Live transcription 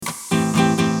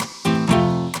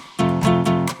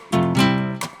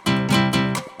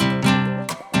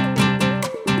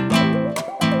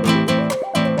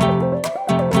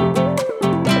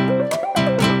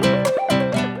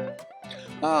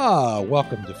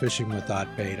Welcome to Fishing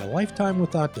Without Bait, a lifetime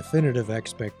without definitive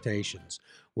expectations,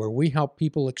 where we help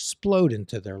people explode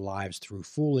into their lives through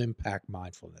full impact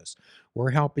mindfulness.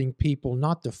 We're helping people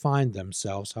not to find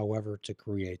themselves, however, to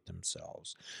create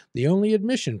themselves. The only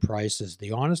admission price is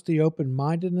the honesty,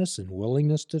 open-mindedness, and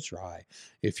willingness to try.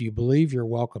 If you believe you're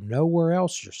welcome nowhere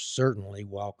else, you're certainly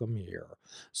welcome here.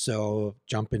 So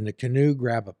jump in the canoe,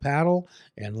 grab a paddle,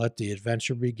 and let the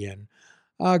adventure begin.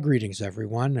 Greetings,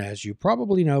 everyone. As you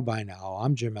probably know by now,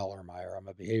 I'm Jim Ellermeyer. I'm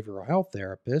a behavioral health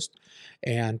therapist,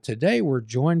 and today we're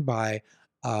joined by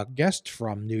a guest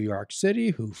from New York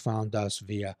City who found us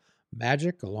via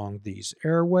magic along these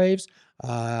airwaves.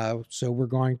 So we're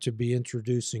going to be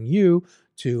introducing you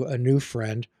to a new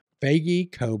friend,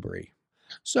 Faggy Cobry.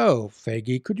 So,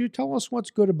 Faggy, could you tell us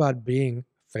what's good about being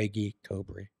Faggy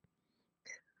Cobry?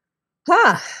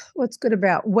 What's good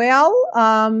about?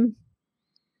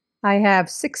 I have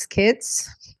 6 kids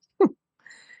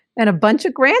and a bunch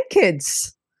of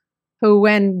grandkids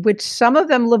which some of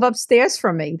them live upstairs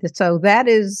from me. So that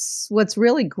is what's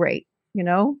really great, you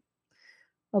know.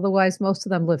 Otherwise, most of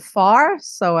them live far.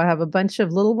 So I have a bunch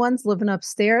of little ones living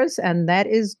upstairs, and that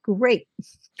is great.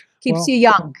 Keeps you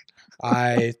young.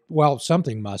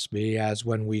 Something must be, as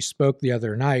when we spoke the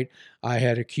other night, I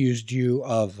had accused you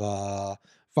of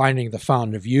finding the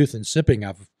fountain of youth and sipping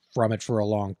from it for a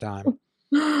long time.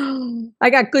 I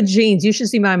got good genes. You should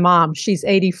see my mom. She's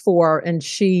 84, and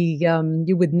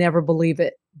you would never believe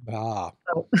it.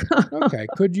 So. Okay.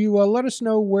 Could you let us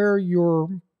know where you're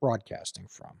broadcasting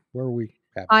from? Where are we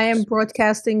having I am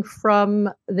broadcasting from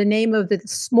the name of the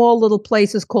small little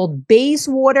place is called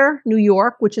Bayswater, New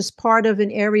York, which is part of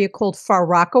an area called Far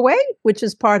Rockaway, which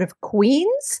is part of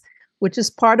Queens, which is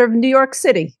part of New York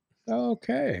City.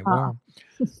 Okay. Well,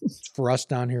 for us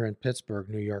down here in Pittsburgh,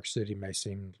 New York City may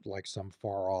seem like some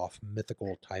far off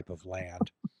mythical type of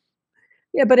land.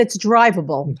 Yeah, but it's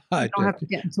drivable. You don't have to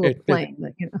get into a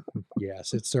plane,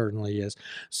 Yes, it certainly is.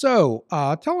 So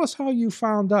tell us how you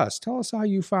found us. Tell us how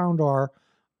you found our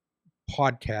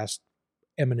podcast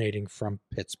emanating from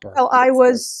Pittsburgh. Well, I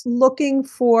was looking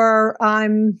for,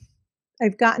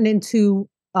 I've gotten into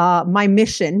my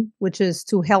mission, which is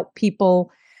to help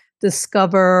people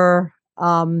discover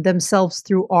themselves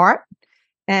through art.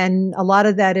 And a lot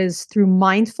of that is through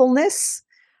mindfulness.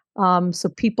 So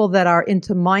people that are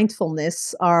into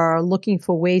mindfulness are looking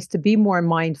for ways to be more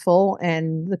mindful.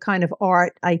 And the kind of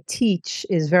art I teach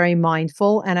is very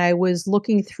mindful. And I was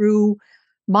looking through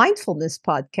mindfulness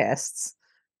podcasts.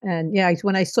 And yeah,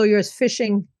 when I saw yours,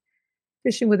 Fishing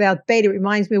Without Bait, it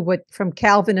reminds me of what from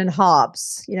Calvin and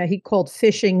Hobbes. You know, he called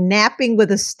fishing napping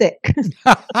with a stick.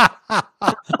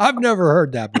 I've never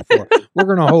heard that before. We're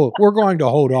going to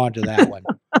hold on to that one.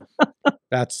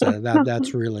 That's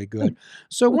really good.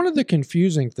 So one of the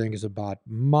confusing things about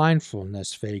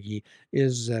mindfulness, Faggy,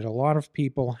 is that a lot of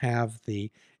people have the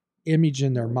image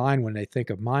in their mind when they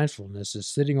think of mindfulness is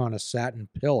sitting on a satin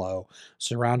pillow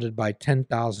surrounded by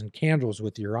 10,000 candles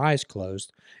with your eyes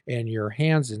closed and your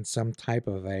hands in some type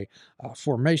of a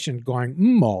formation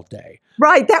going all day.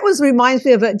 Right. That reminds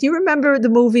me of it. Do you remember the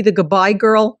movie The Goodbye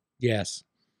Girl? Yes.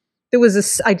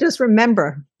 I just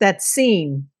remember that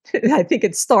scene. I think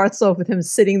it starts off with him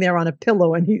sitting there on a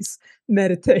pillow and he's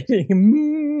meditating.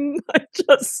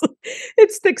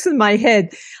 It sticks in my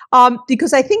head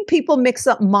because I think people mix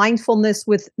up mindfulness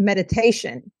with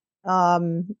meditation.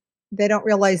 They don't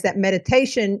realize that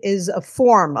meditation is a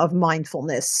form of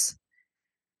mindfulness.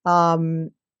 How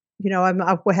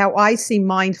I see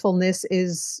mindfulness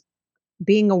is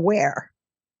being aware,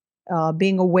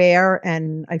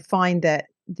 and I find that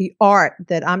the art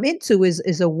that I'm into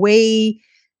is a way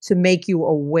to make you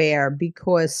aware,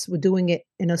 because we're doing it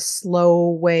in a slow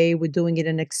way. We're doing it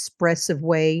in an expressive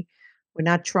way. We're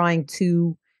not trying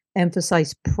to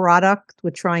emphasize product. We're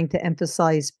trying to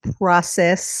emphasize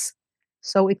process.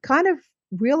 So it kind of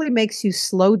really makes you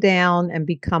slow down and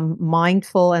become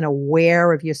mindful and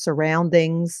aware of your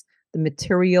surroundings, the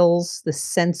materials, the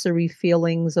sensory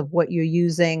feelings of what you're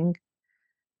using.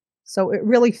 So it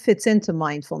really fits into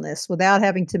mindfulness without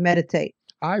having to meditate.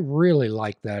 I really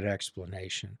like that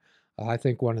explanation. I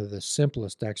think one of the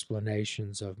simplest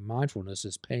explanations of mindfulness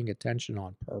is paying attention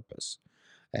on purpose.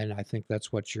 And I think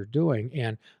that's what you're doing.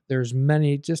 And there's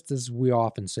many, just as we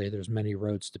often say, there's many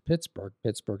roads to Pittsburgh.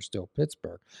 Pittsburgh's still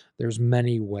Pittsburgh. There's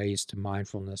many ways to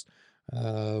mindfulness.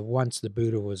 Once the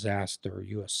Buddha was asked, are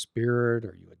you a spirit?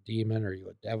 Are you a demon? Are you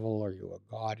a devil? Are you a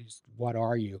god? What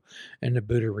are you? And the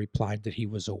Buddha replied that he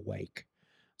was awake.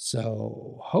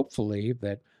 So hopefully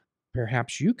that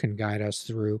perhaps you can guide us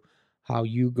through how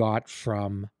you got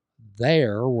from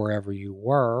there, wherever you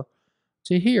were,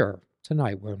 to here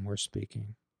tonight when we're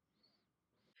speaking.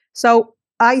 So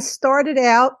I started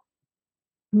out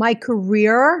my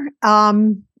career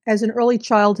as an early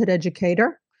childhood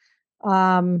educator.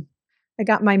 Um, I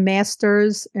got my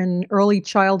master's in early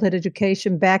childhood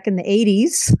education back in the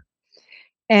 80s,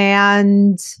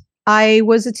 and I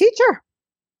was a teacher.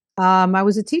 I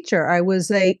was a teacher. I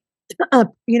was a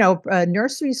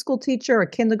nursery school teacher, a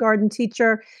kindergarten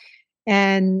teacher,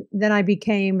 and then I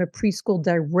became a preschool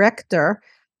director.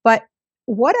 But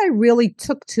what I really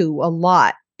took to a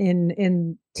lot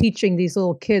in teaching these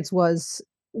little kids was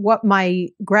what my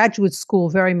graduate school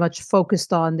very much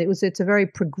focused on. It's a very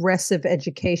progressive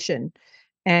education,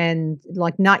 and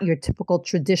like not your typical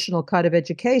traditional kind of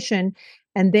education.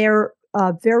 And they're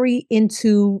very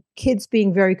into kids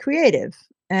being very creative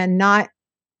and not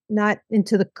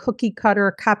into the cookie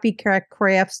cutter copycat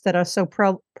crafts that are so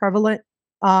prevalent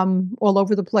all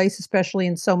over the place, especially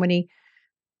in so many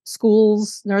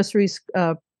schools, nurseries,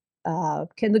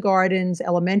 kindergartens,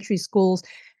 elementary schools.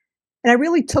 And I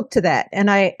really took to that. And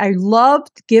I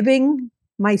loved giving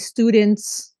my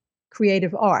students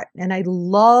creative art. And I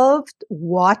loved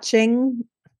watching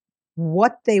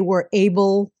what they were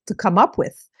able to come up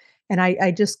with. And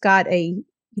I just got a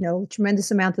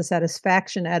tremendous amount of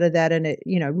satisfaction out of that. And it,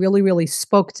 really, really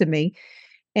spoke to me.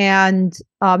 And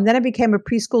then I became a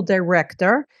preschool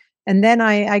director. And then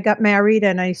I got married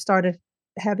and I started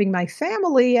having my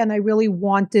family. And I really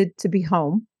wanted to be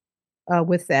home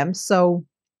with them. So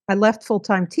I left full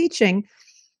time teaching,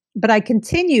 but I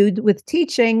continued with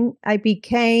teaching. I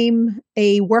became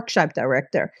a workshop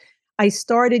director. I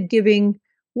started giving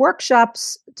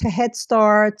workshops to Head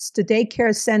Starts, to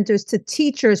daycare centers, to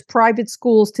teachers, private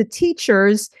schools, to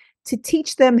teachers to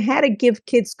teach them how to give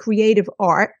kids creative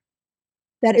art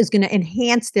that is going to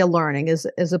enhance their learning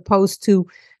as opposed to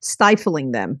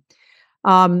stifling them.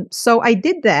 So I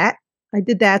did that. I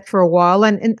did that for a while.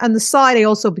 And on the side, I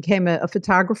also became a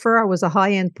photographer. I was a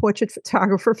high-end portrait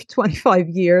photographer for 25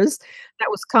 years.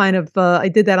 That was kind of, I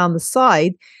did that on the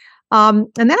side. And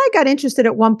then I got interested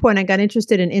at one point, I got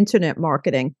interested in internet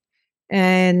marketing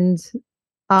and,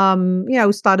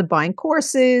 started buying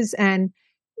courses. And,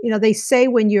 they say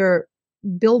when you're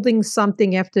building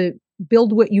something, you have to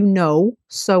build what you know.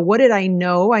 So what did I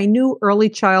know? I knew early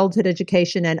childhood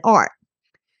education and art.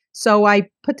 So I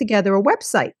put together a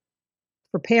website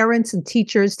for parents and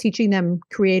teachers, teaching them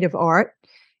creative art.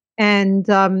 And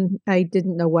I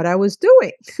didn't know what I was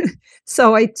doing.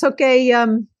 So I took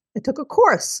a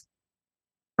course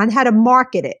on how to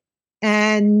market it.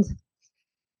 And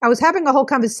I was having a whole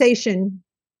conversation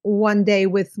one day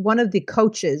with one of the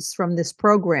coaches from this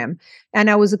program. And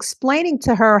I was explaining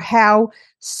to her how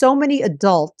so many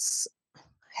adults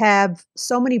have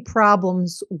so many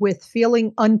problems with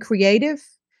feeling uncreative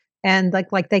and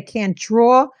like they can't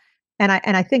draw. And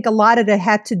I think a lot of it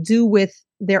had to do with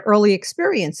their early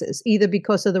experiences, either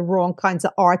because of the wrong kinds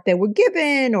of art they were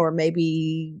given, or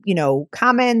maybe,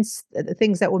 comments, the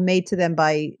things that were made to them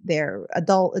by their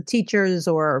adult teachers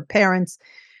or parents.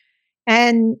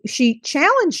 And she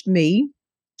challenged me.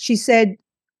 She said,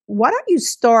 "Why don't you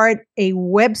start a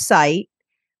website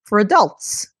for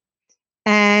adults?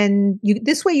 And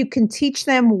this way you can teach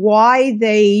them why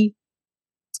they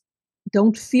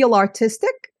don't feel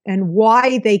artistic and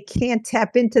why they can't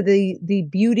tap into the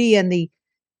beauty and the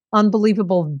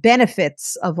unbelievable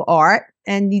benefits of art.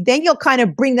 And then you'll kind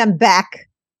of bring them back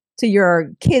to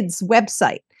your kids'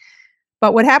 website."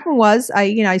 But what happened was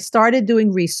I started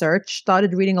doing research,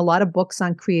 started reading a lot of books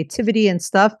on creativity and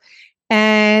stuff.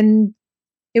 And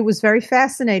it was very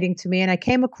fascinating to me. And I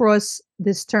came across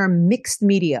this term mixed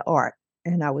media art.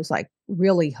 And I was like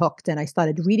really hooked. And I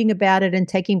started reading about it and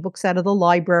taking books out of the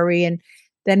library and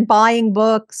then buying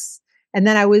books. And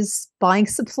then I was buying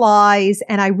supplies.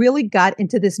 And I really got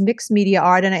into this mixed media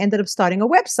art. And I ended up starting a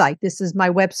website. This is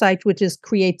my website, which is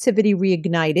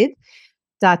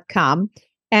creativityreignited.com.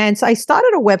 And so I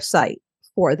started a website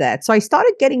for that. So I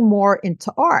started getting more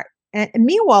into art. And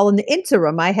meanwhile, in the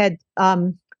interim, I had,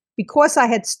 because I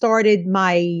had started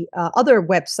my other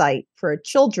website for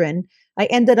children, I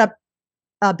ended up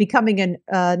becoming an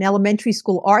elementary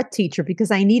school art teacher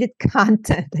because I needed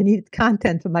content. I needed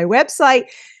content for my website.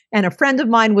 And a friend of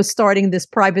mine was starting this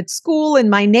private school in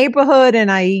my neighborhood.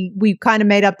 And we kind of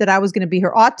made up that I was going to be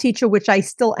her art teacher, which I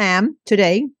still am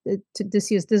today.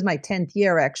 This is my 10th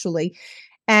year, actually.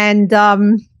 And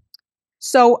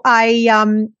so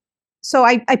I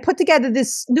put together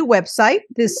this new website,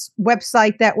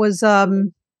 that was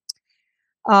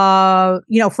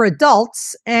for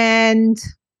adults. And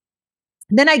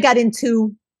then I got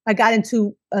into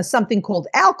something called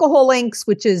Alcohol Inks,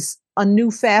 which is a new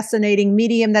fascinating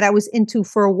medium that I was into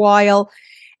for a while.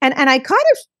 And I kind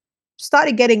of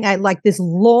started getting like this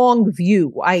long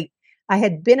view. I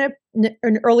had been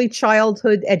an early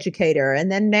childhood educator,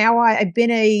 and then now I've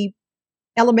been a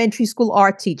elementary school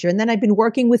art teacher, and then I've been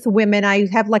working with women. I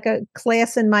have like a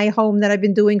class in my home that I've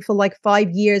been doing for like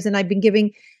 5 years, and I've been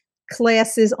giving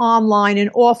classes online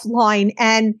and offline.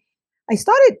 And I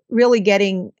started really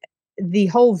getting the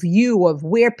whole view of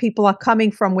where people are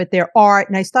coming from with their art.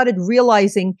 And I started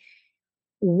realizing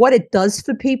what it does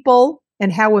for people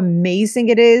and how amazing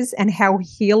it is and how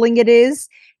healing it is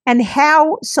and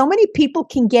how so many people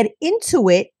can get into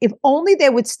it if only they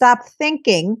would stop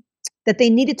thinking that they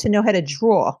needed to know how to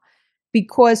draw.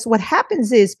 Because what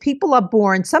happens is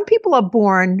some people are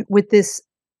born with this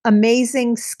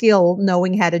amazing skill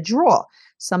knowing how to draw.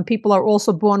 Some people are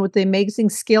also born with the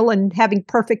amazing skill and having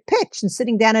perfect pitch and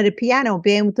sitting down at a piano and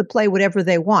being able to play whatever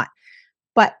they want.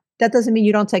 But that doesn't mean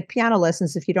you don't take piano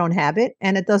lessons if you don't have it.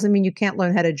 And it doesn't mean you can't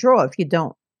learn how to draw if you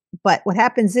don't. But what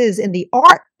happens is in the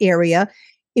art area,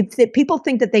 if people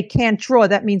think that they can't draw,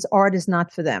 that means art is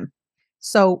not for them.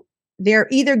 So they're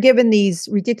either given these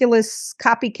ridiculous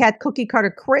copycat cookie cutter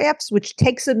crafts, which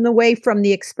takes them away from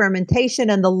the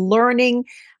experimentation and the learning,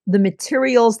 the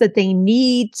materials that they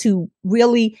need to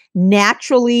really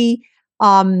naturally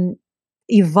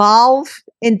evolve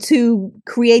into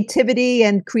creativity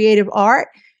and creative art.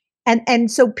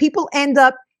 And so people end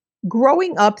up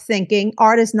growing up thinking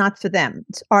art is not for them.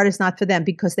 Art is not for them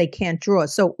because they can't draw.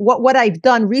 So what I've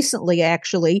done recently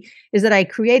actually is that I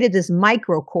created this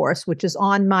micro course, which is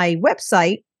on my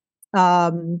website,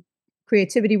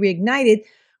 Creativity Reignited,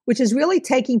 which is really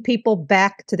taking people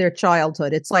back to their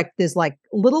childhood. It's like there's like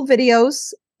little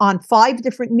videos on 5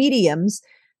 different mediums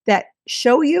that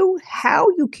show you how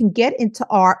you can get into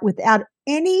art without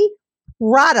any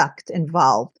product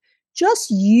involved.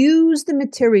 Just use the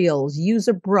materials, use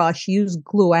a brush, use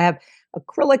glue. I have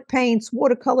acrylic paints,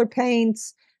 watercolor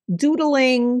paints,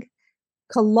 doodling,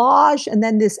 collage, and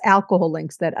then this alcohol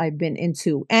inks that I've been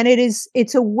into. And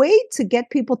it's a way to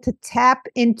get people to tap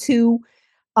into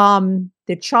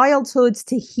their childhoods,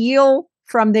 to heal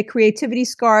from their creativity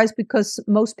scars, because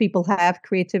most people have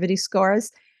creativity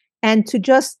scars, and to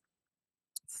just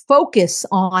focus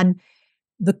on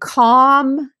the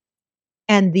calm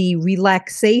and the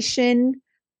relaxation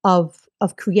of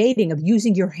creating, of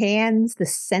using your hands, the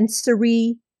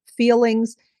sensory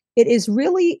feelings. It's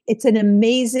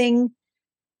amazing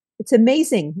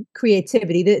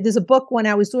creativity. There's a book, when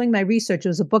I was doing my research, it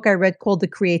was a book I read called The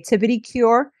Creativity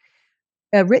Cure,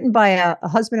 written by a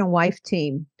husband and wife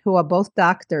team who are both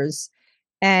doctors.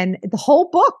 And the whole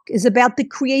book is about the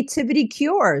creativity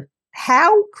cure,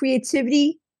 how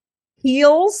creativity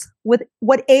heals with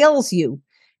what ails you.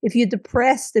 If you're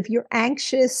depressed, if you're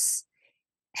anxious,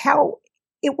 how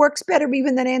it works better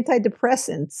even than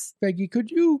antidepressants. Peggy,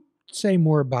 could you say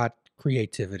more about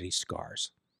creativity scars?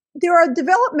 There are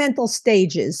developmental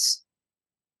stages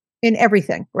in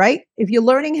everything, right? If you're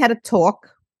learning how to talk,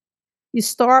 you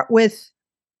start with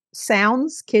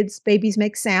sounds. Babies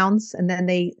make sounds, and then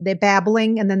they're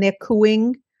babbling, and then they're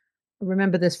cooing. I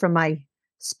remember this from my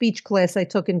speech class I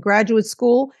took in graduate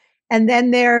school. And then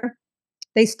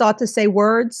they start to say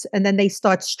words, and then they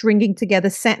start stringing together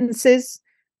sentences.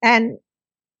 And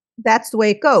that's the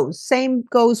way it goes. Same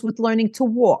goes with learning to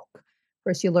walk.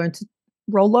 First, you learn to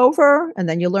roll over, and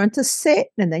then you learn to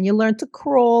sit, and then you learn to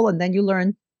crawl, and then you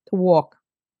learn to walk.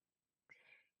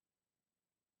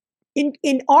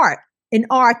 In art,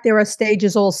 there are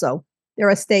stages also. There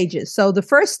are stages. So the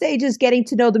first stage is getting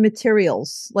to know the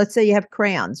materials. Let's say you have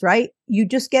crayons, right? You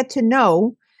just get to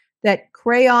know that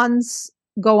crayons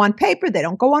go on paper. They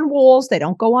don't go on walls. They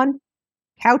don't go on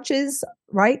couches,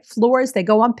 right? Floors. They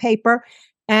go on paper,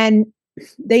 and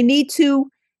they need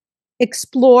to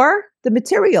explore the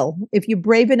material. If you're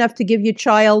brave enough to give your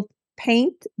child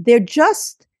paint, they're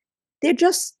just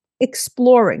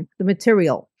exploring the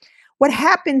material. What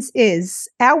happens is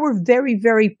our very,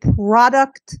 very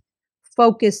product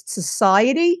focused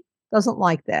society doesn't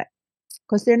like that,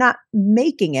 because they're not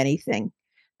making anything.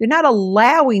 They're not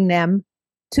allowing them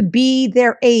to be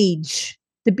their age,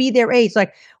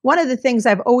 Like, one of the things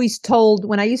I've always told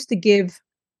when I used to give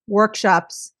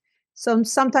workshops,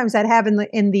 sometimes I'd have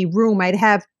in the room, I'd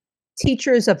have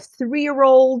teachers of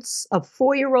 3-year-olds, of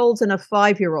 4-year-olds, and of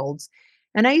 5-year-olds.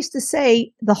 And I used to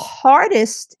say the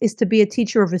hardest is to be a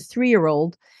teacher of a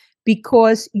 3-year-old,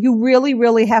 because you really,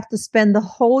 really have to spend the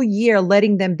whole year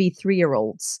letting them be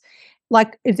 3-year-olds.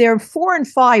 Like, if they're 4 and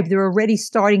 5, they're already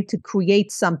starting to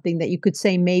create something that you could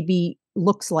say maybe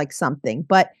looks like something.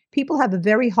 But people have a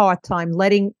very hard time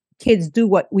letting kids do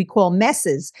what we call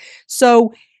messes.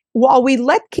 So while we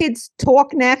let kids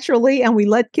talk naturally and we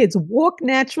let kids walk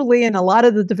naturally in a lot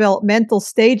of the developmental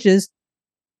stages,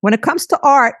 when it comes to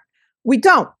art, we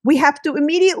don't. We have to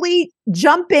immediately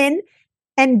jump in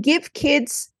and give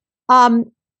kids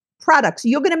um, products.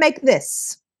 You're going to make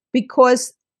this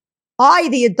because I,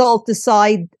 the adult,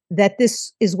 decide that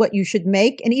this is what you should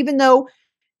make. And even though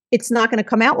it's not going to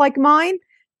come out like mine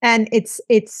and it's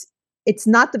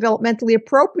not developmentally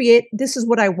appropriate, this is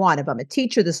what I want. If I'm a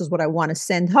teacher, this is what I want to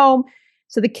send home.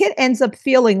 So the kid ends up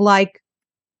feeling like,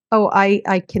 oh,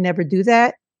 I can never do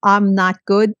that. I'm not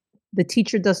good. The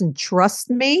teacher doesn't trust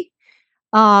me.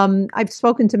 I've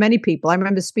spoken to many people. I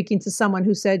remember speaking to someone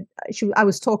who said I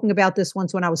was talking about this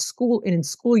once when I was in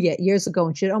school yet years ago,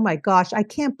 and she said, "Oh my gosh, I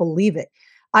can't believe it.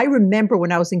 I remember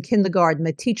when I was in kindergarten,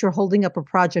 the teacher holding up a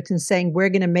project and saying, 'We're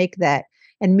going to make that,'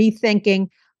 and me thinking,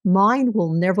 mine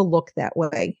will never look that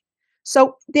way."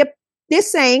 So they're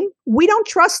saying, "We don't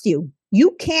trust you.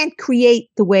 You can't create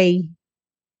the way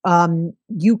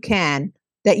you can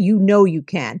that you know you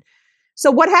can."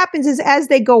 So what happens is as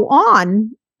they go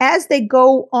on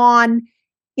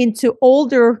into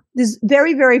older, there's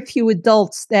very, very few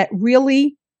adults that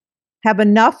really have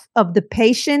enough of the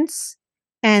patience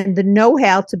and the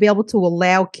know-how to be able to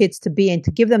allow kids to be and to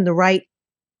give them the right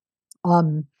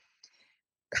um,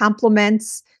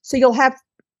 compliments. So you'll have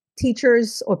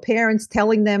teachers or parents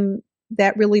telling them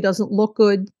that really doesn't look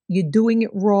good. You're doing it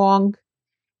wrong.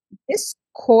 This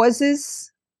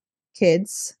causes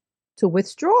kids to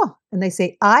withdraw and they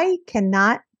say, I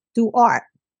cannot do art.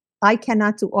 I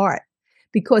cannot do art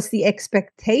because the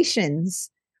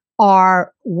expectations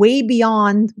are way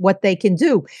beyond what they can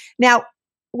do. Now,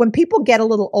 when people get a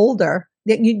little older,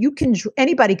 that you can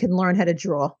anybody can learn how to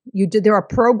draw. There are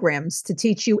programs to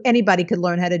teach you. Anybody can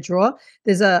learn how to draw.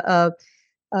 There's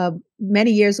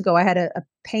many years ago, I had a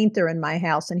painter in my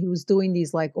house, and he was doing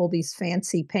these like all these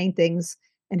fancy paintings,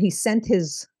 and he sent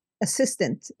his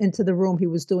assistant into the room. He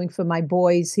was doing for my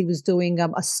boys. He was doing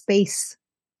a space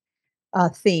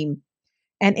theme.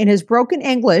 And in his broken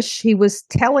English, he was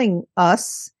telling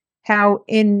us how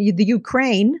in the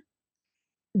Ukraine,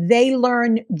 they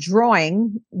learn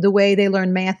drawing the way they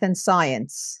learn math and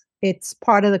science. It's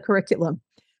part of the curriculum.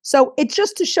 So it's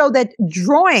just to show that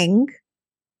drawing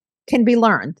can be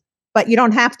learned, but you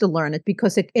don't have to learn it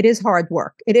because it is hard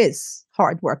work. It is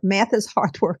hard work. Math is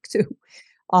hard work too,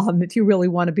 if you really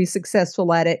want to be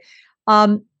successful at it.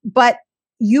 But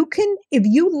you can, if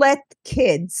you let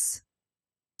kids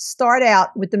start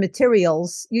out with the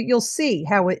materials, you'll see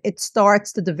how it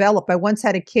starts to develop. I once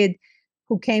had a kid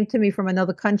who came to me from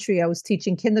another country. I was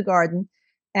teaching kindergarten,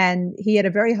 and he had a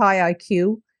very high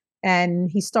IQ, and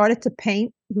he started to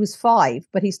paint. He was 5,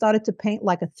 but he started to paint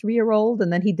like a 3-year-old,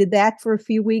 and then he did that for a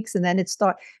few weeks, and then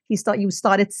you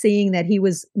started seeing that he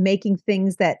was making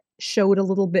things that showed a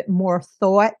little bit more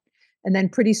thought. And then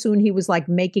pretty soon he was like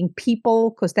making people,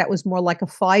 because that was more like a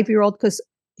 5-year-old, because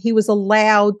he was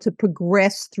allowed to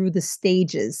progress through the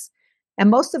stages. And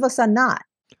most of us are not.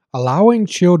 Allowing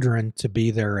children to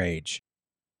be their age.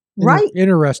 Right.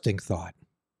 Interesting thought.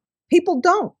 People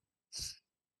don't.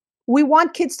 We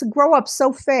want kids to grow up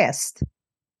so fast.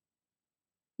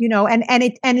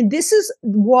 And this is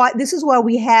why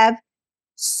we have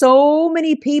so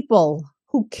many people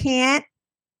who can't.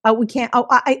 We can't.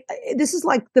 This is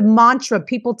like the mantra.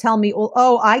 People tell me,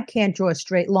 "Oh, I can't draw a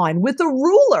straight line with a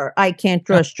ruler. I can't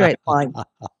draw a straight line."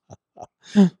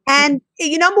 And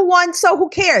number one, so who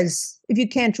cares if you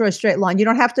can't draw a straight line? You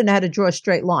don't have to know how to draw a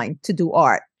straight line to do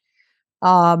art.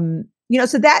 So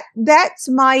that's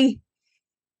my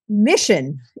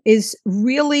mission. Is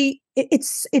really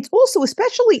it's also,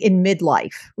 especially in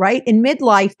midlife, right? In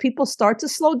midlife, people start to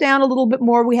slow down a little bit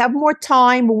more. We have more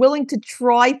time. We're willing to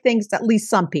try things. At least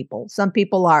some people. Some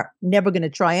people are never going to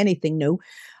try anything new.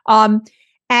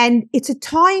 And it's a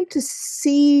time to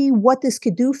see what this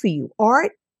could do for you.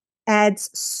 Art adds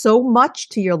so much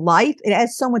to your life. It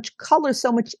adds so much color,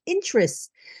 so much interest.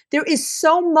 There is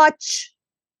so much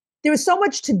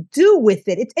to do with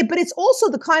it. But it's also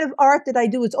the kind of art that I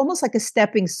do. It's almost like a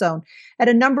stepping stone. At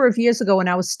a number of years ago, when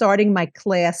I was starting my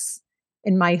class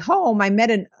in my home, I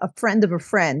met a friend of a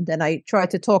friend, and I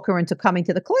tried to talk her into coming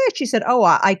to the class. She said, "Oh,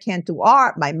 I can't do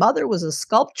art. My mother was a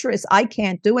sculptress. I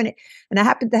can't do it." And I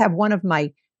happened to have one of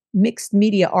my mixed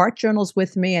media art journals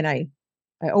with me, and I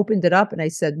opened it up and I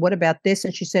said, "What about this?"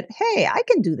 And she said, "Hey, I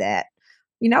can do that.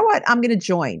 You know what? I'm going to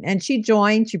join." And she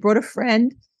joined. She brought a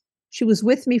friend. She was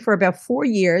with me for about 4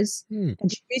 years,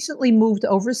 and she recently moved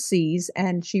overseas,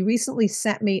 and she recently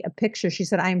sent me a picture. She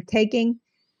said, "I am taking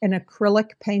an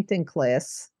acrylic painting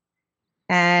class,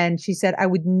 And she said, I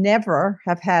would never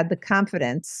have had the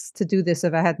confidence to do this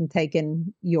if I hadn't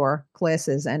taken your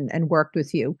classes and worked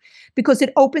with you because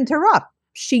it opened her up.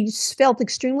 She felt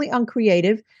extremely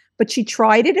uncreative, but she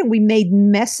tried it and we made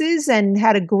messes and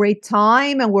had a great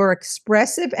time and were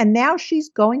expressive. And now she's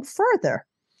going further.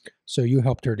 So you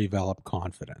helped her develop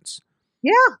confidence.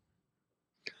 Yeah.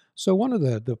 So one of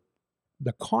the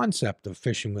concept of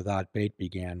fishing without bait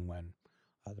began when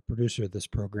the producer of this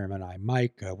program and I,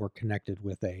 Mike, were connected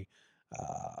with a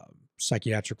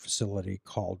psychiatric facility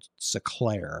called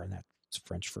SECLAIR, and that's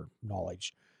French for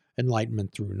knowledge,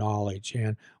 enlightenment through knowledge.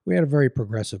 And we had a very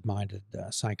progressive-minded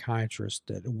psychiatrist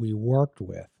that we worked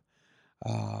with.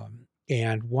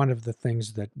 And one of the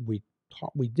things that we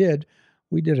did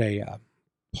a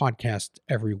podcast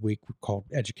every week called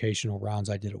Educational Rounds.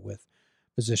 I did it with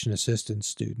physician assistant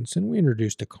students, and we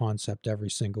introduced a concept every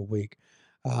single week.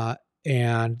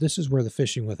 And this is where the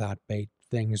fishing without bait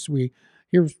things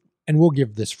and we'll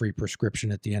give this free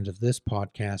prescription at the end of this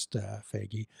podcast,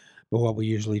 Faggy. But what we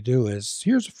usually do is,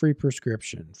 here's a free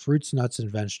prescription: fruits, nuts, and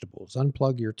vegetables.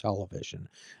 Unplug your television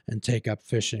and take up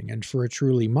fishing. And for a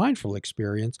truly mindful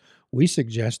experience, we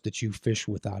suggest that you fish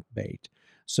without bait.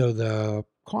 So the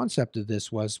concept of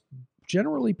this was,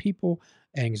 generally people,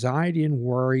 anxiety and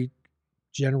worry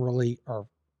generally are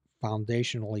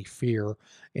foundationally fear,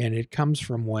 and it comes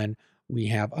from when we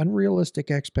have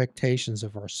unrealistic expectations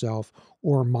of ourselves,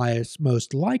 or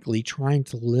most likely trying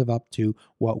to live up to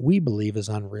what we believe is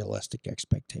unrealistic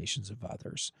expectations of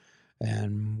others.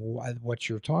 And what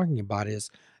you're talking about is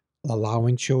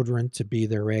allowing children to be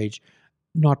their age,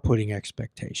 not putting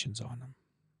expectations on them.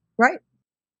 Right.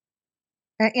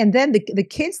 And then the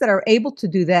kids that are able to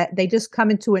do that, they just come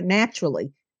into it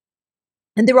naturally.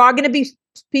 And there are going to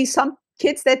be some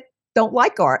kids that don't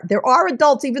like art. There are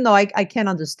adults, even though I can't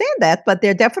understand that, but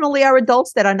there definitely are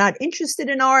adults that are not interested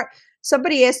in art.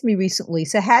 Somebody asked me recently,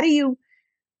 so how do you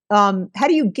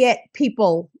get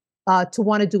people to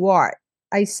want to do art?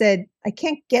 I said, I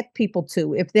can't get people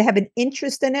to. If they have an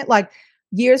interest in it, like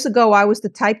years ago, I was the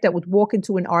type that would walk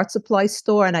into an art supply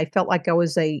store and I felt like I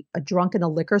was a drunk in a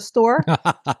liquor store.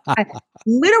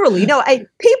 Literally,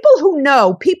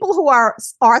 people who are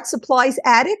art supplies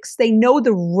addicts, they know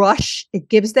the rush it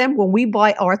gives them when we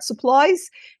buy art supplies.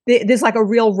 There's like a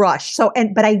real rush.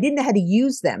 But I didn't know how to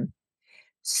use them.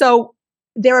 So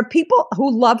there are people who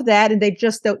love that and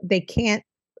they can't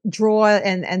draw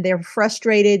and they're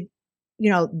frustrated.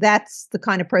 That's the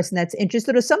kind of person that's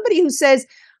interested. Or somebody who says,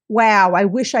 wow, I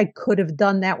wish I could have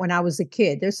done that when I was a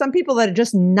kid. There's some people that are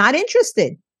just not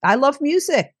interested. I love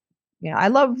music. I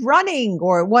love running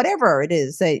or whatever it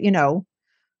is,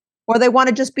 or they want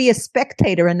to just be a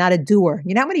spectator and not a doer.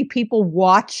 You know how many people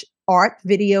watch art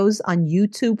videos on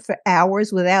YouTube for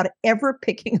hours without ever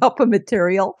picking up a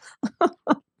material?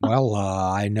 Well,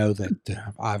 I know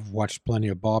that I've watched plenty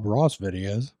of Bob Ross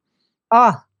videos.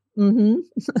 Mm-hmm.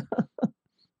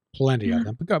 Plenty of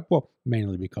them,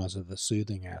 mainly because of the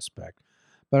soothing aspect.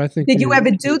 But I think, did you ever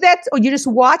do that, or you just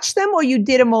watch them, or you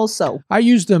did them also? I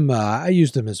used them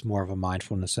as more of a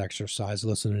mindfulness exercise,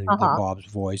 listening to Bob's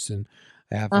voice and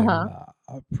having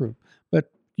proof. But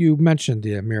you mentioned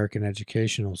the American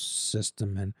educational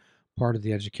system, and part of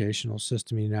the educational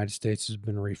system in the United States has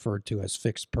been referred to as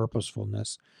fixed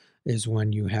purposefulness, is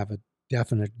when you have a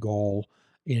definite goal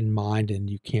in mind and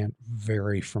you can't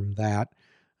vary from that.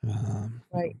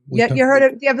 Right. You heard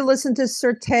of? Do you ever listen to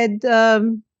Sir Ted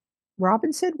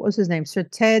Robinson? What was his name? Sir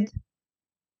Ted.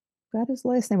 Got his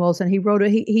last name also. And he wrote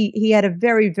he had a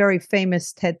very, very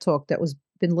famous TED talk that was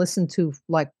been listened to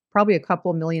like probably a couple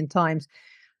of million times.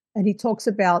 And he talks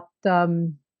about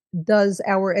does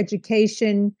our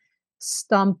education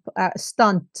stunt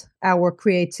our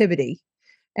creativity?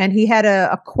 And he had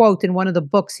a quote in one of the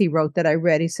books he wrote that I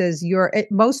read. He says,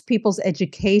 most people's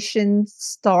education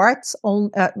starts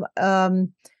on, how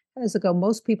does it go?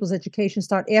 Most people's education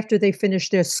start after they finish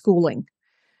their schooling.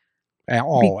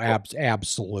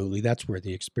 Absolutely. That's where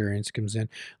the experience comes in.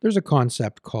 There's a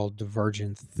concept called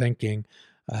divergent thinking,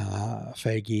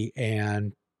 Faggy,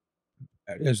 and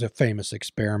there's a famous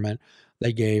experiment.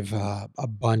 They gave a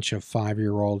bunch of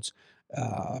 5-year-olds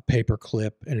a paper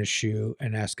clip and a shoe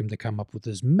and ask them to come up with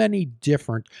as many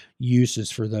different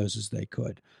uses for those as they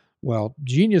could. Well,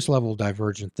 genius level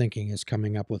divergent thinking is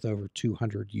coming up with over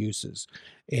 200 uses.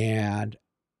 And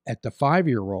at the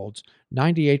 5-year-olds,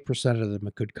 98% of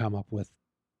them could come up with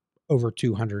over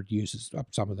 200 uses.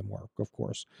 Some of them were, of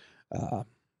course,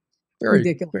 very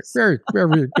ridiculous. Very,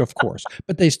 very, of course.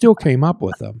 But they still came up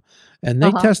with them. And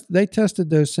they tested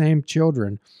those same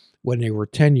children when they were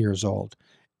 10 years old.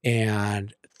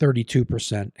 And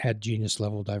 32% had genius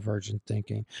level divergent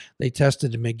thinking. They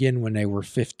tested them again when they were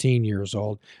 15 years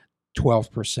old.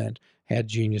 12% had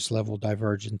genius level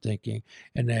divergent thinking.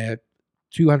 And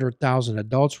 200,000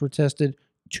 adults were tested.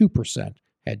 2%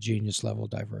 had genius level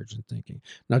divergent thinking.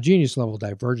 Now, genius level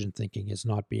divergent thinking is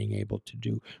not being able to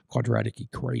do quadratic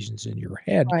equations in your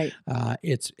head. Right.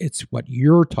 It's what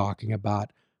you're talking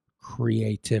about,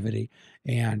 creativity.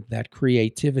 And that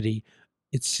creativity,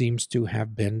 it seems to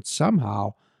have been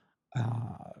somehow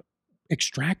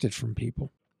extracted from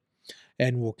people.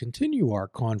 And we'll continue our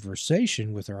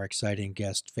conversation with our exciting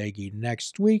guest, Faggy,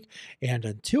 next week. And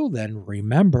until then,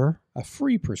 remember a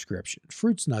free prescription: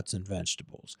 fruits, nuts, and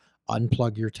vegetables.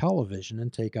 Unplug your television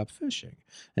and take up fishing.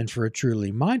 And for a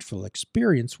truly mindful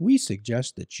experience, we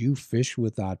suggest that you fish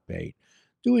without bait.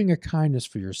 Doing a kindness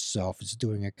for yourself is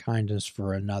doing a kindness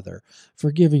for another.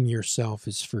 Forgiving yourself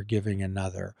is forgiving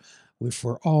another. If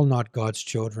we're all not God's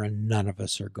children, none of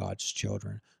us are God's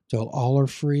children. Till all are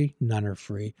free, none are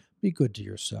free. Be good to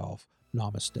yourself.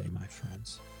 Namaste, my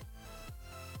friends.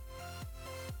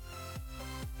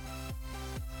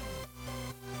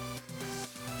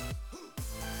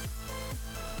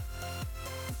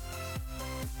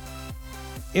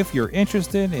 If you're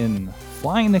interested in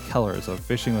flying the colors of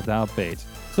fishing without bait,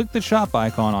 click the shop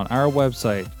icon on our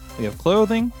website. We have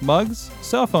clothing, mugs,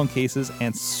 cell phone cases,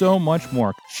 and so much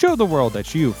more. Show the world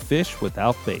that you fish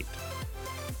without bait.